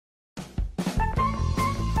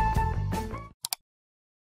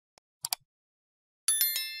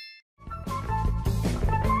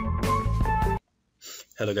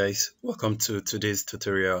Hello guys, welcome to today's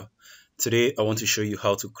tutorial. Today I want to show you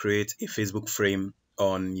how to create a Facebook frame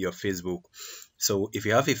on your Facebook. So if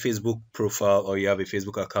you have a Facebook profile or you have a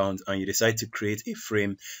Facebook account and you decide to create a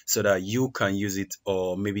frame so that you can use it,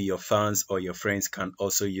 or maybe your fans or your friends can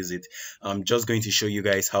also use it, I'm just going to show you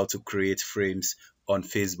guys how to create frames on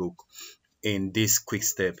Facebook in this quick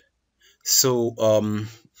step. So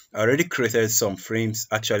I already created some frames.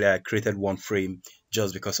 Actually, I created one frame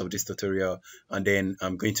just because of this tutorial, and then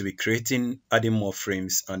I'm going to be adding more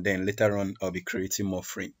frames, and then later on I'll be creating more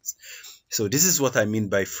frames. So this is what I mean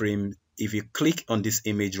by frame. If you click on this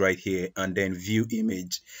image right here and then view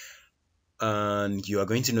image, and you are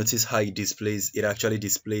going to notice how it actually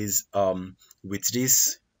displays with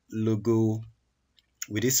this logo,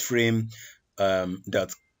 with this frame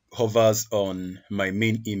that hovers on my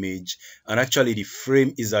main image. And actually the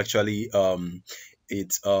frame is actually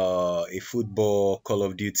it's a football Call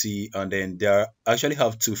of Duty, and then there actually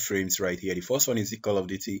have two frames right here. The first one is the Call of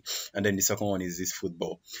Duty, and then the second one is this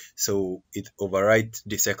football. So it overrides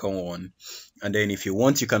the second one, and then if you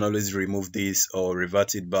want you can always remove this or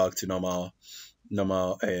revert it back to normal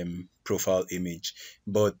profile image.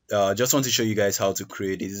 But I just want to show you guys how to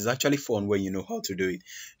create it. It's actually fun when you know how to do it.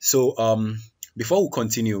 So before we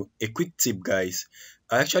continue, a quick tip guys.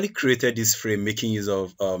 I actually created this frame making use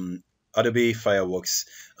of Adobe Fireworks,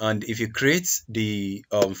 and if you create the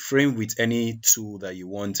frame with any tool that you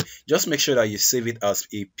want, just make sure that you save it as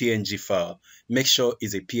a PNG file. Make sure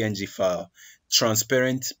it's a PNG file,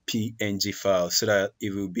 transparent PNG file, so that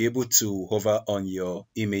it will be able to hover on your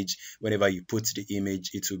image. Whenever you put the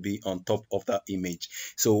image, it will be on top of that image.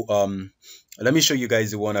 So let me show you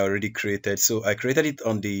guys the one I already created. So I created it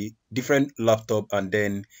on the different laptop and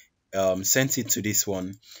then sent it to this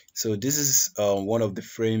one. So this is one of the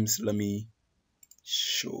frames. Let me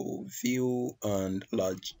show view and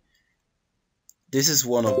large. This is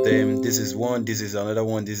one of them. This is one. This is another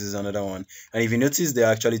one. This is another one. And if you notice,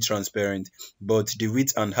 they're actually transparent. But the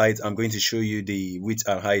width and height, I'm going to show you the width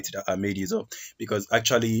and height that I made use of, because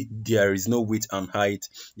actually there is no width and height.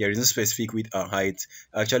 There is no specific width and height.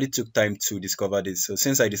 I actually took time to discover this. So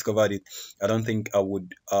since I discovered it, I don't think I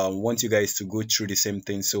would want you guys to go through the same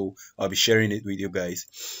thing. So I'll be sharing it with you guys.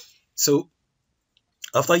 So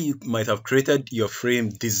after you might have created your frame,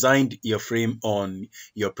 designed your frame on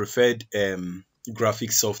your preferred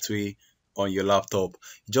graphic software on your laptop,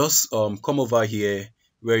 just come over here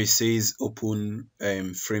where it says open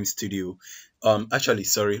frame studio. Actually,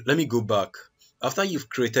 sorry, let me go back. After you've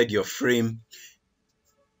created your frame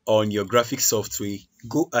on your graphic software,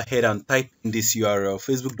 go ahead and type in this URL,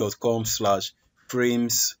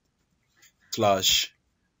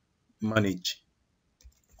 facebook.com/frames/manage,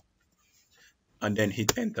 and then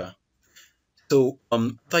hit enter. So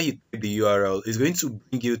after you type the URL, it's going to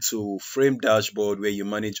bring you to frame dashboard where you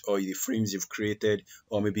manage all the frames you've created,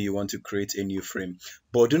 or maybe you want to create a new frame.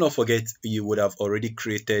 But do not forget you would have already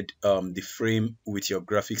created the frame with your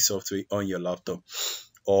graphic software on your laptop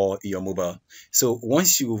or your mobile. So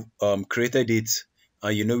once you've created it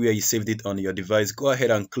and you know where you saved it on your device, go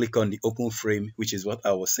ahead and click on the open frame, which is what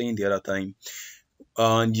I was saying the other time,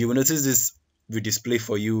 and you will notice this will display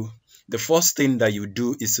for you. The first thing that you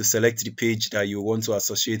do is to select the page that you want to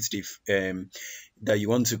associate that you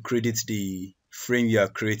want to credit the frame you are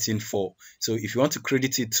creating for. So if you want to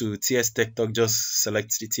credit it to TS Tech Talk, just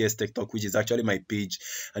select the TS Tech Talk, which is actually my page.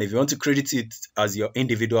 And if you want to credit it as your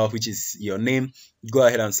individual, which is your name, go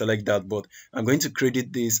ahead and select that. But I'm going to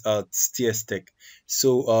credit this as TS Tech.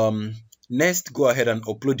 So next, go ahead and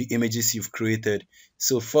upload the images you've created.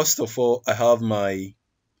 So first of all,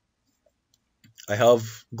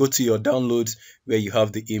 go to your downloads where you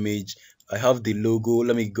have the image. I have the logo.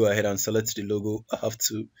 Let me go ahead and select the logo.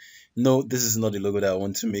 No, this is not the logo that I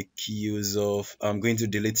want to make use of. I'm going to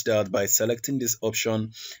delete that by selecting this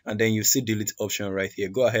option, and then you see delete option right here.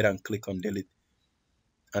 Go ahead and click on delete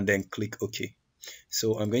and then click OK.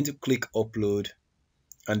 So I'm going to click upload,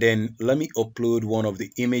 and then let me upload one of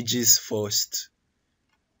the images first.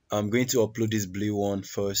 I'm going to upload this blue one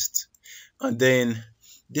first, and then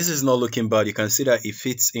this is not looking bad. You can see that it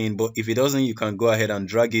fits in, but if it doesn't, you can go ahead and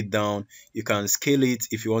drag it down. You can scale it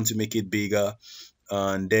if you want to make it bigger,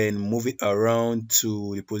 and then move it around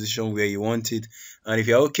to the position where you want it. And if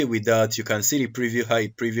you're okay with that, you can see the preview, how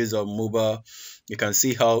it previews on mobile. You can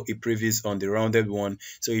see how it previews on the rounded one.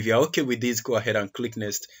 So if you're okay with this, go ahead and click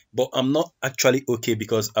next. But I'm not actually okay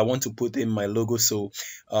because I want to put in my logo, so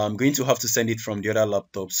I'm going to have to send it from the other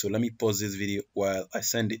laptop. So let me pause this video while I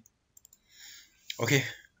send it. Okay,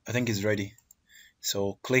 I think it's ready.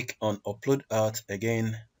 So click on upload art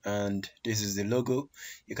again, and this is the logo.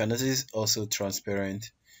 You can notice also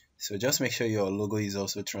transparent. So just make sure your logo is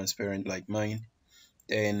also transparent like mine.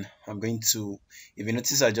 Then I'm going to, if you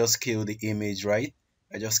notice, I just scale the image, right?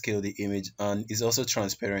 I just scale the image, and it's also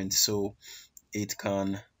transparent, so it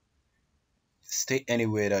can stay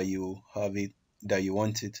anywhere that you have it, that you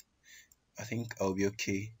want it. I think I'll be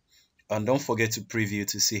okay. And don't forget to preview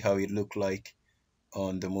to see how it look like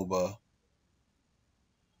on the mobile.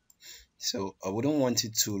 So I wouldn't want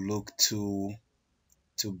it to look too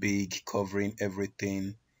big, covering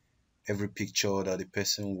everything, every picture that the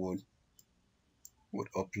person would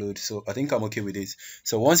upload. So I think I'm okay with this.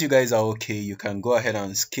 So once you guys are okay, you can go ahead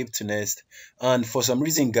and skip to next. And for some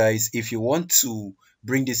reason, guys, if you want to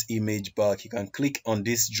bring this image back, you can click on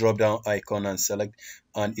this drop down icon and select,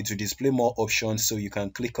 and it will display more options. So you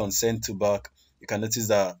can click on send to back. You can notice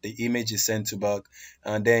that the image is sent to back.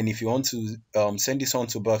 And then if you want to send this one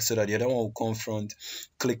to back so that the other one will come front,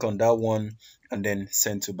 click on that one and then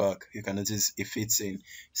send to back. You can notice it fits in.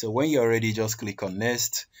 So when you're ready, just click on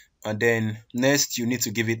next, and then next you need to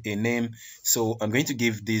give it a name. So I'm going to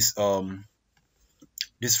give this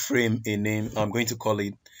frame a name. I'm going to call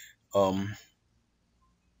it um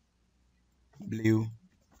blue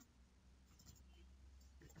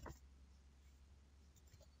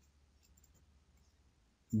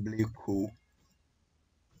blue cool.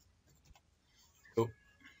 So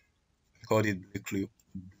I called it blue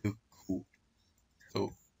cool.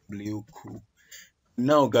 So blue cool.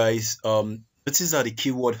 Now guys, notice that the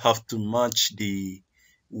keyword have to match the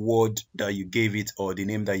word that you gave it or the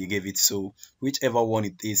name that you gave it. So whichever one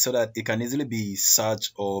it is, so that it can easily be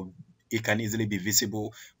searched or it can easily be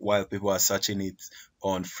visible while people are searching it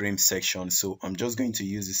on frame section. So I'm just going to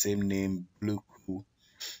use the same name, blue cool,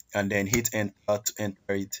 and then hit enter to enter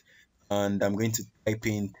it. And I'm going to type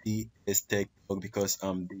in TS Tech Talk because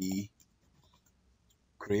I'm the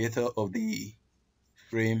creator of the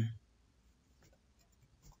frame,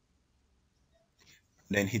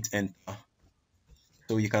 then hit enter.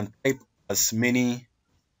 So you can type as many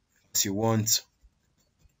as you want.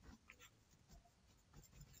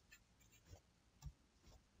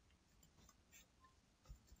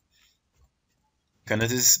 You can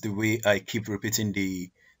notice the way I keep repeating the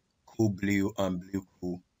cool blue and blue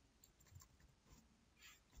cool.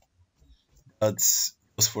 That's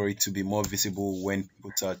just for it to be more visible when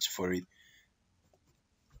people search for it.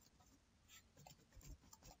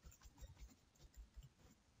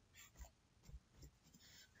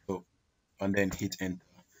 So and then hit enter.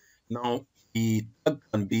 Now the tag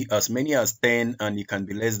can be as many as 10 and it can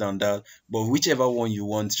be less than that, but whichever one you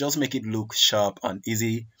want, just make it look sharp and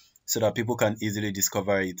easy so that people can easily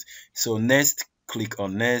discover it. So next, click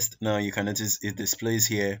on next. Now you can notice it displays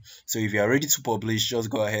here. So if you are ready to publish, just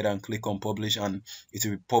go ahead and click on publish and it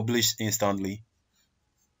will be published instantly.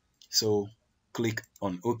 So click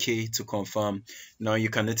on OK to confirm. Now you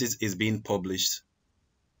can notice it's being published.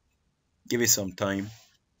 Give it some time.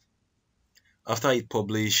 After it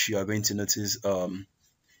published, you are going to notice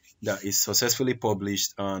that is successfully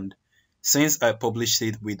published. And since I published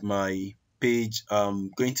it with my page, I'm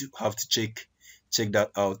going to have to check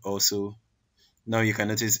that out also. Now you can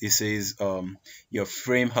notice it says your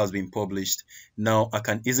frame has been published. Now I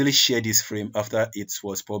can easily share this frame after it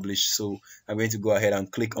was published, so I'm going to go ahead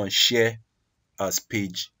and click on share as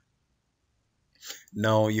page.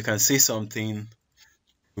 Now you can say something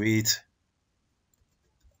with.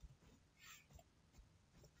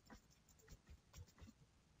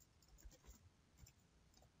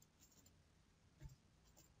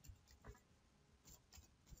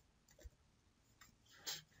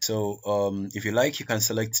 So if you like, you can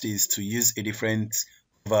select this to use a different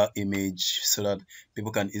cover image so that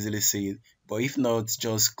people can easily see it. But if not,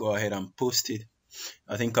 just go ahead and post it.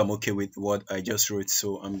 I think I'm okay with what I just wrote,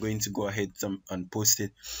 so I'm going to go ahead and post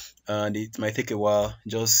it. And it might take a while.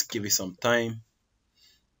 Just give it some time.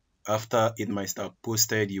 After it might start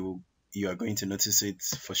posted, you are going to notice it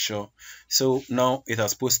for sure. So now it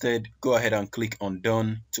has posted. Go ahead and click on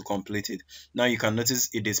done to complete it. Now you can notice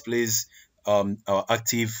it displays our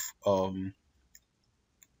active it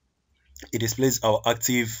displays our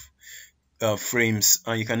active frames,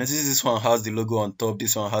 and you can notice this one has the logo on top,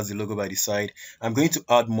 this one has the logo by the side. I'm going to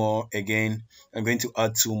add more again. I'm going to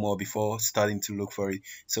add two more before starting to look for it.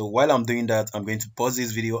 So while I'm doing that, I'm going to pause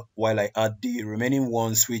this video while I add the remaining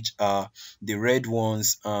ones, which are the red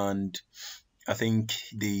ones and I think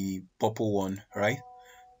the purple one, right?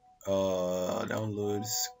 Downloads,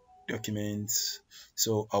 documents.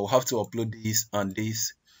 So I'll have to upload this and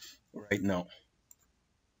this right now.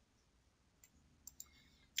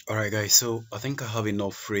 Alright guys, so I think I have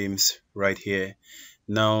enough frames right here.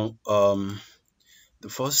 Now the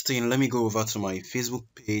first thing, let me go over to my Facebook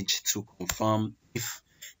page to confirm if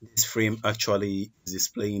this frame actually is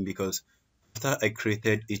displaying, because after I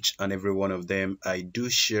created each and every one of them, I do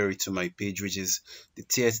share it to my page, which is the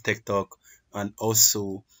TS Tech Talk. And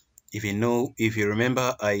also, if you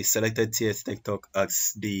remember, I selected TS Tech Talk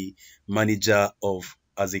as the manager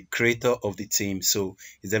as a creator of the team. So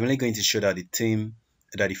it's definitely going to show that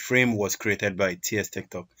the frame was created by TS Tech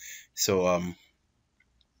Talk. So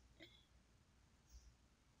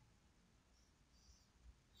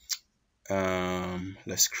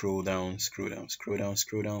let's scroll down.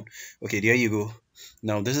 Okay, there you go.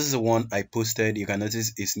 Now this is the one I posted. You can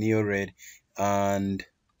notice it's neo red and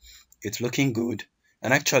it's looking good.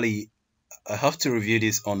 And actually, I have to review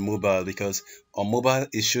this on mobile, because on mobile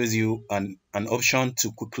it shows you an option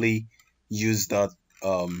to quickly use that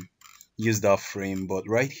frame, but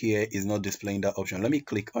right here is not displaying that option. Let me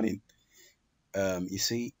click on it. You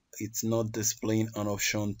see it's not displaying an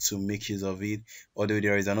option to make use of it, although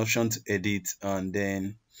there is an option to edit, and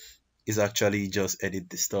then it's actually just edit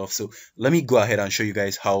the stuff. So let me go ahead and show you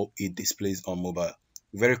guys how it displays on mobile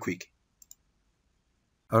very quick.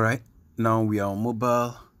 All right, now we are on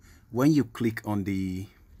mobile. When you click on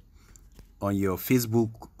your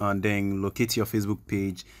Facebook and then locate your Facebook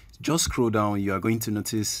page, just scroll down. You are going to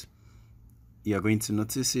notice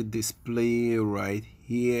it display right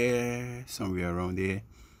here, somewhere around there.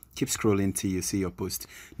 Keep scrolling till you see your post.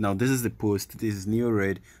 Now this is the post. This is neo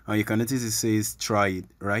red, and you can notice it says try it,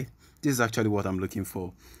 right? This is actually what I'm looking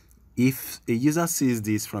for. If a user sees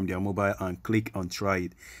this from their mobile and click on try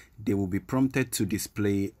it, they will be prompted to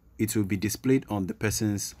display. It will be displayed on the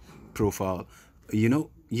person's profile. You know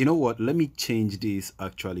what? Let me change this.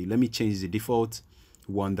 Actually, let me change the default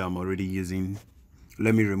one that I'm already using.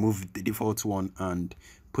 Let me remove the default one and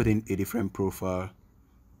put in a different profile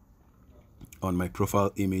on my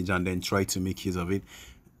profile image, and then try to make use of it.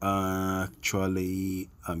 Actually,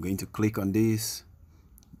 I'm going to click on this,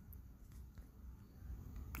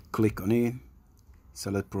 click on it,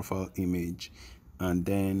 select profile image, and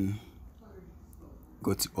then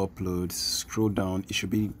go to upload, scroll down. It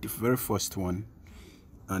should be the very first one,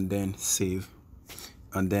 and then save,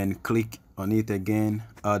 and then click on it again,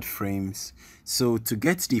 add frames. So to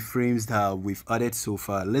get the frames that we've added so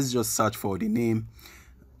far, let's just search for the name.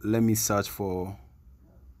 Let me search for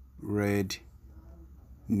red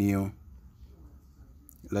neo.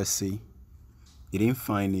 Let's see. You didn't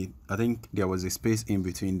find it. I think there was a space in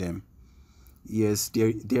between them. Yes, there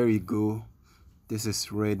you go. This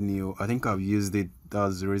is red neo. I think I've used it.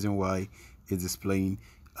 That's the reason why it's displaying.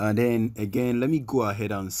 And then again, let me go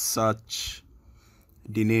ahead and search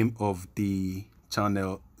the name of the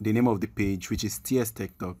channel, the name of the page, which is TS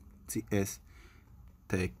Tech Talk. TS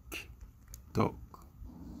Tech Talk.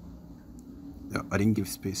 I didn't give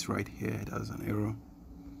space right here. That's an error.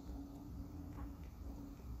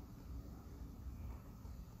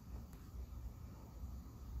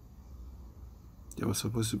 There was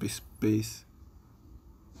supposed to be space.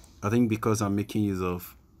 I think because I'm making use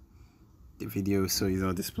of the video, so it's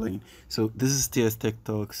not displaying. So this is TS Tech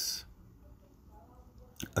Talks.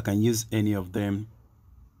 I can use any of them.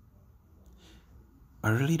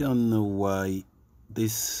 I really don't know why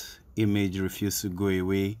this image refused to go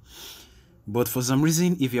away, but for some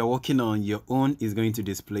reason, if you're working on your own, it's going to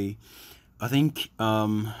display. I think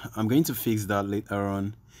I'm going to fix that later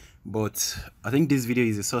on, but I think this video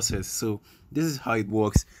is a success. So this is how it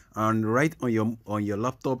works, and right on your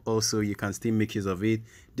laptop also you can still make use of it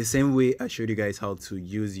the same way I showed you guys how to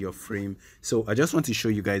use your frame. So I just want to show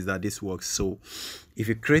you guys that this works. So if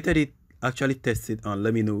you created it, actually test it and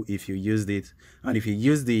let me know if you used it, and if you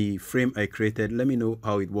use the frame I created, let me know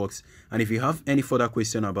how it works. And if you have any further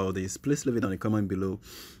question about this, please leave it on the comment below.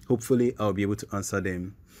 Hopefully I'll be able to answer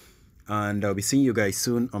them, and I'll be seeing you guys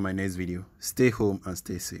soon on my next video. Stay home and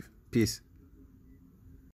stay safe. Peace.